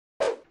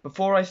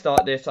before I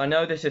start this, I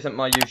know this isn't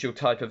my usual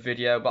type of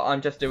video, but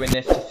I'm just doing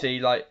this to see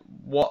like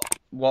what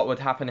would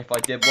happen if I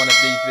did one of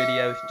these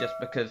videos, just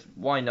because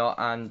why not,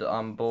 and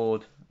I'm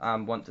bored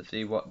and want to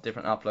see what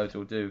different uploads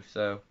will do.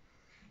 So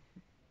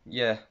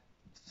yeah,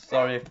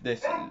 sorry if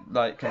this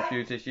like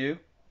confuses you.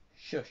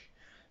 Shush.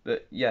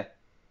 But yeah,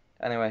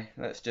 anyway,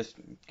 let's just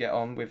get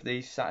on with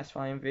these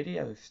satisfying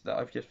videos that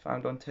I've just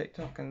found on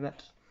TikTok, and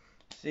let's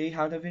see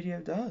how the video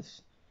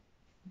does.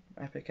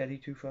 Epic Eddie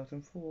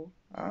 2004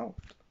 out.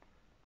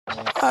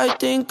 I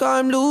think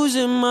I'm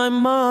losing my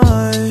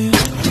mind,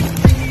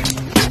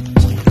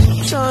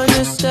 trying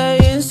to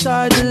stay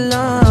inside the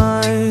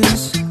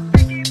lines.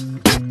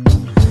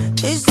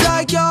 It's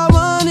like you're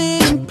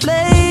running in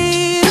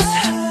place,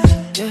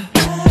 yeah.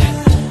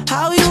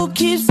 How you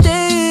keep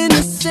staying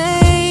the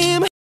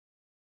same.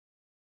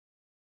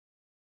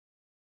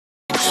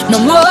 No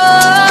more,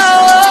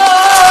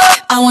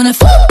 I wanna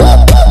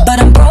but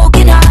I'm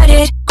broken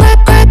hearted. Cry,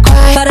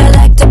 but I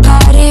like to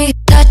party.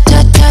 Touch,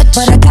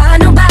 but I got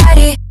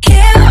nobody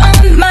here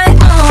on my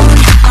own.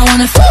 I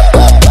wanna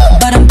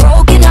but I'm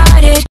broken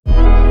hearted.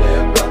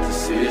 They're about to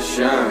see us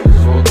shine,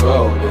 cause we're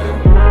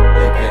golden.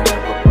 They can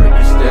never break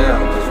us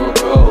down, cause we're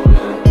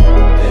golden.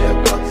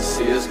 They're about to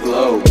see us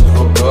glow, cause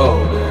we're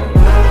golden.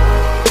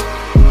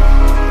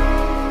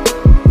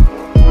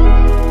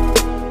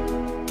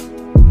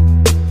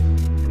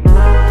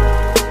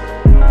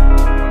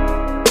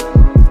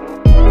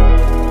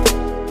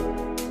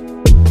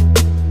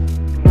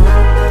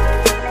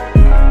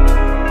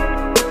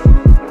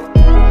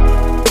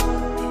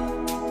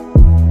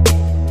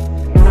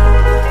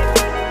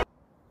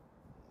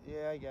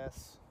 I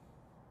guess.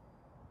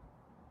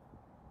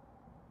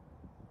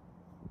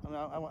 I mean,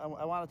 I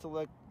want it to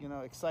look, you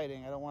know,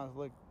 exciting. I don't want it to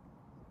look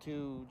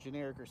too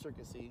generic or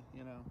circusy,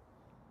 you know.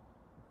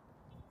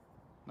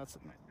 Not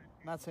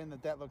saying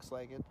that looks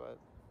like it, but.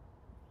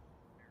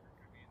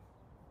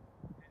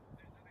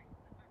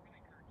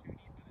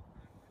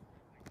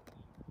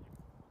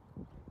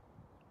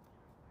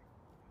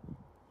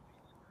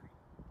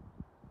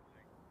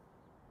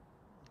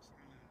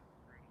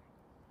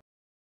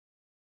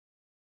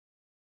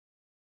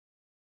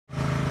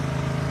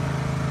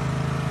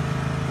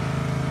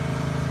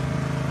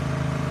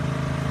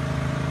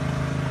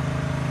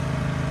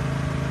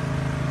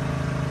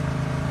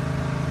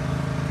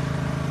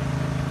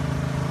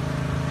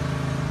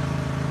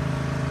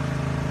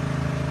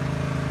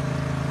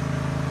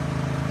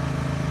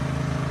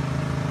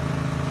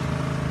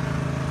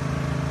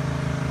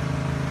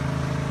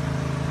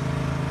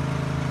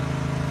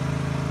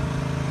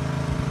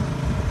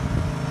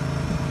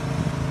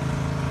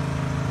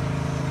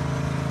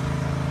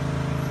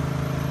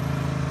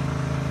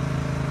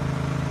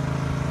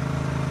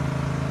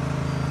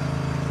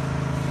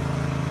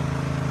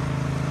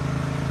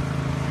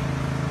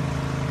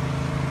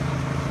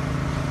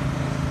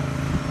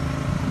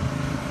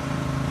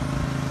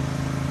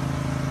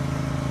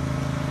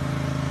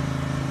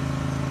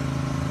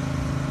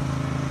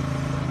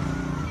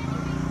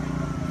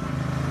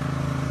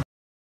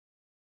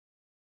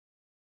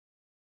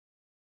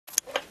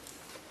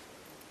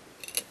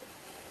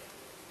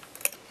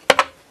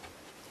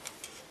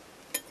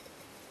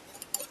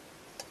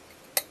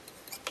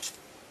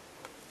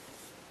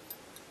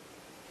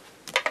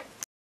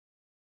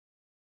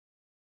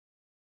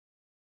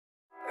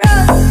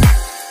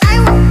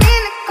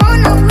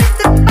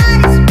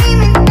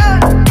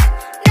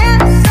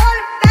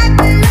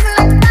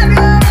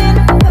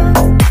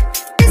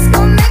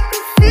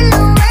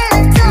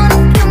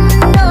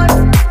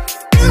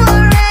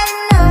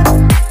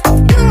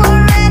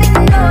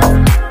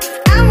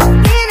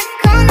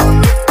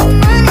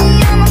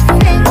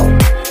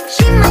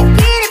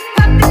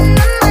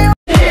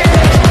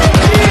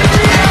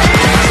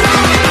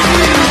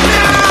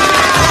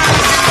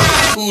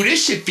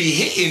 This should be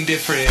hitting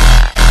different.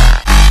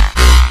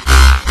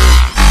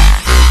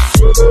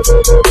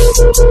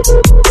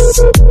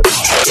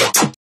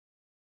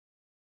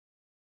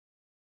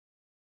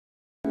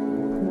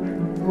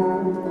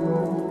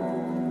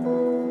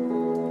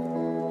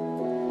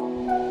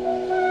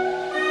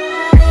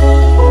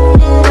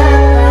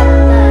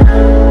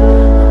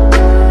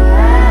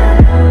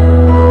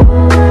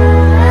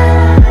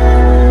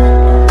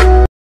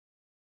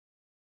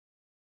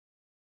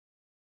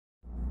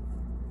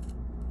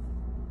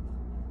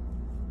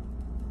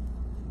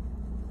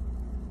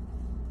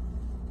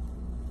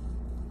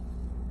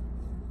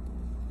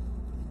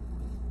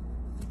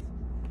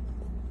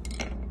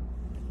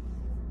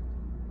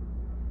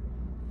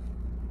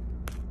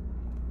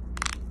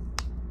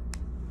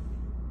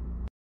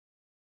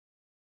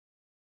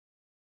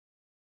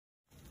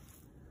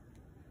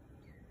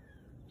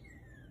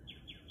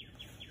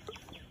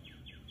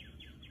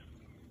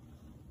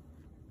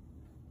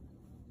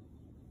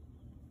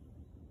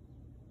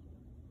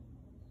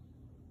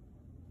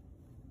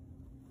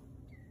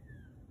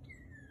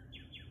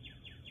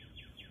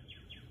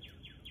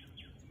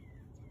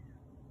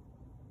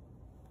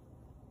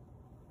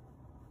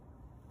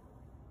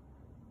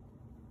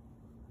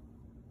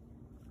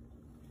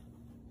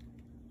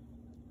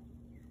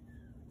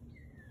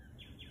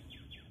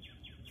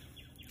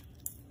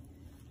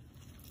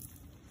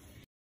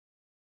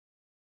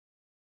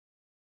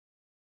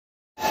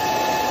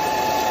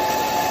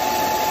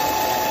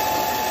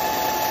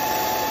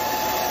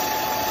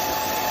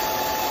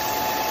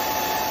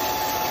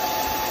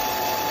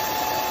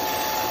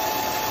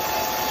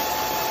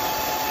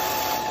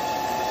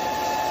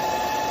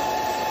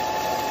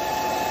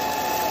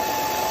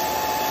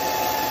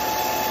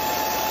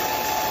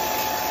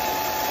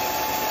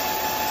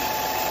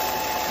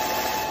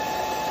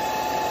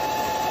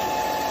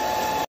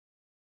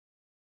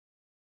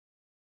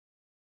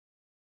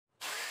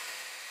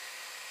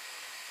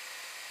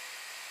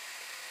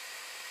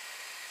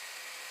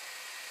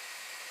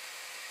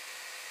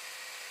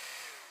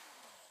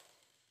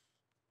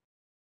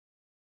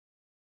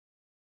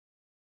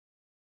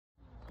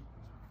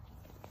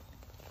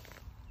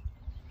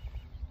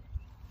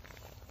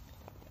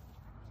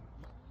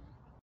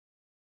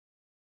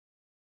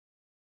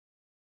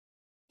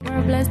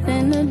 worth less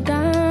than a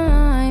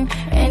dime.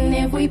 And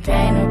if we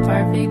paint a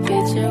perfect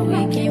picture,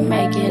 we can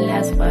make it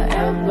last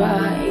forever.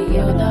 And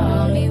you're the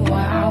only one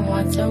I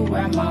want to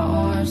wear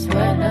my orange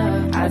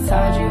sweater. I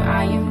told you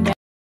I am down.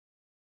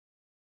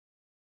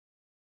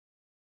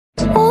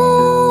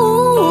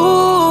 Ooh,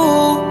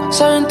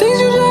 certain things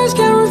you just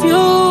can't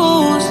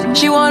refuse.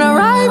 She wanna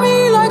ride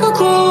me like a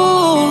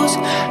cruise,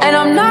 and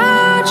I'm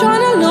not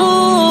trying to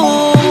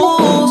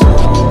lose.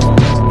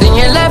 Then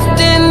you're left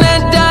in the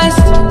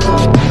dust,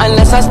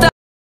 unless I stop.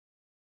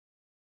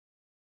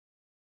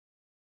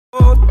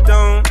 Oh,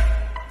 don't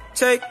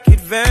take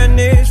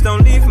advantage,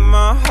 don't leave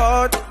my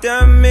heart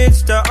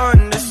damaged. I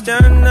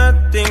understand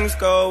that things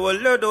go a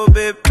little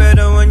bit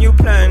better when you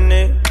plan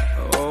it.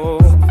 Oh,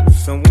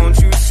 so won't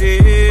you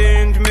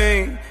send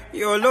me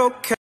your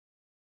location?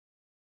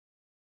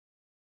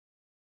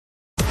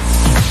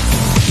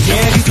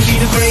 Yeah, you can be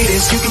the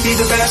greatest, you can be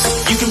the best.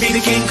 You can be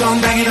the king,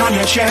 come banging on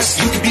your chest.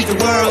 You can beat the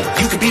world,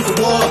 you can beat the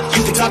war.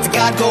 You can talk to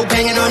God, go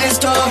banging on his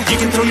door. You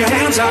can throw your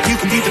hands up, you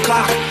can beat the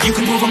clock. You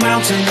can move a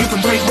mountain, you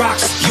can break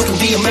rocks. You can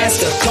be a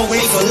master, don't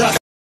wait for luck.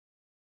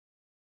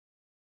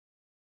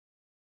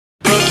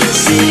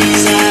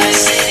 City's eyes,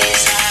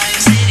 city's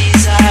eyes,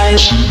 city's eyes,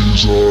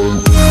 city's eyes.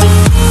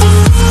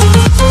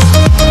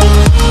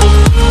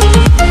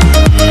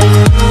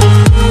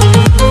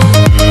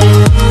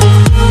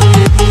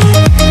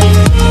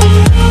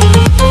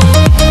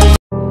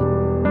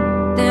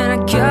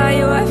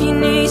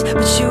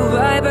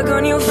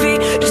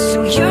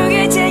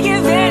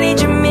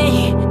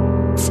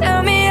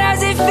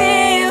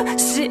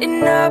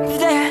 Up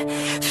there,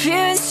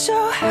 feeling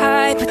so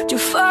high, but too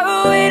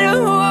far away to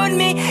hold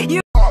me. You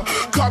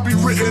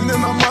copywritten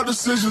in all my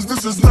decisions.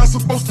 This is not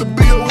supposed to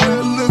be a way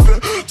of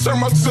living. Turn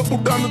my temple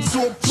down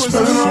into a prison.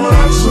 Spending all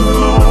nights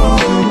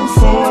alone,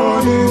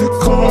 for you to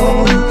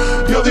call me.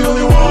 You're the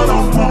only one I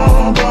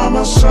want by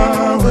my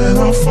side when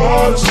I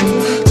fall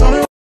asleep. Tell me.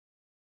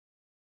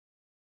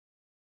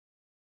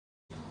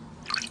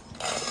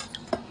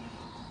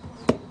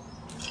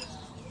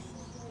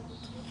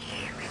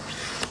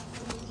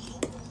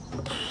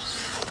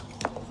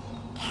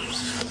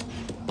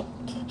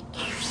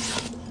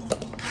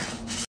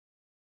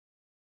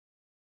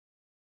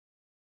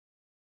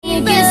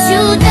 it gets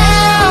you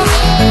down,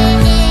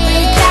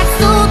 but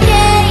that's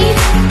okay.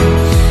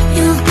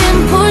 You've been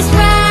pushed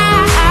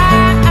back,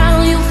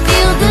 you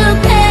feel the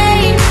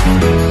pain.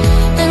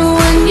 And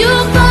when you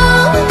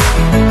fall,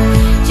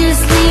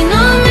 just lean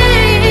on me.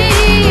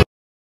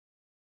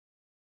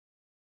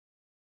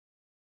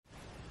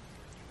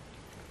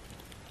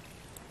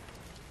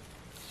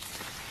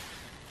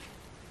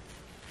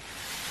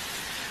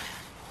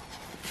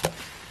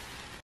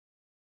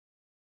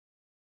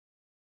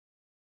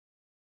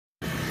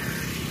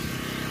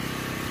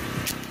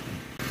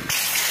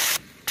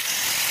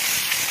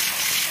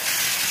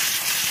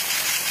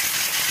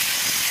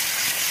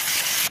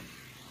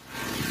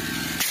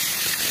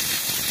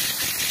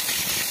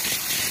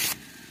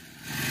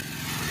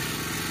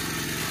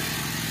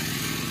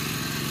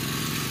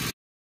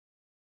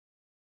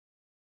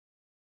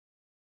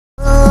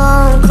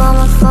 Call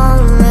my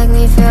phone, make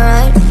me feel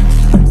right.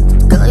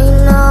 Girl, you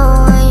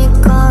know when you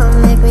call,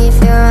 make me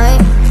feel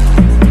right.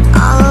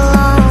 All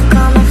alone,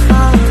 call my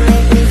phone,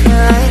 make me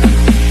feel right.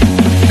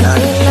 Girl,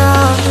 you know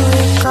when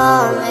you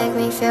call, make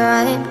me feel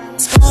right.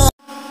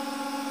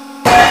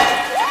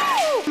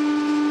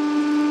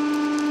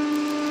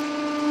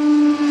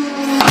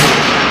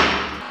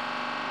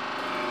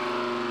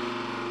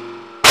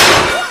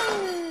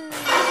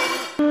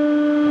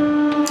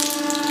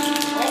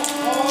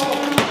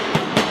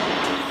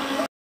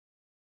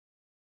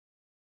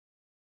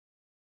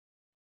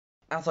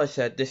 As I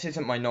said, this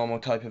isn't my normal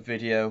type of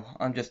video.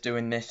 I'm just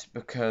doing this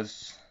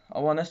because I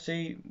want to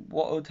see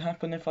what would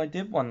happen if I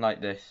did one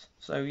like this.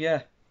 So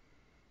yeah.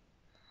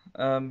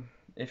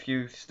 If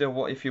you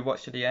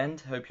watched to the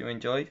end, hope you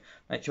enjoyed.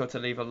 Make sure to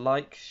leave a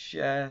like,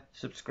 share,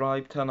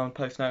 subscribe, turn on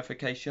post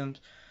notifications.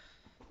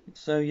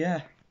 So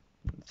yeah,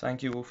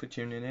 thank you all for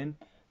tuning in.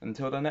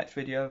 Until the next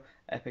video,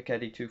 Epic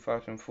Eddie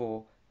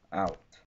 2004 out.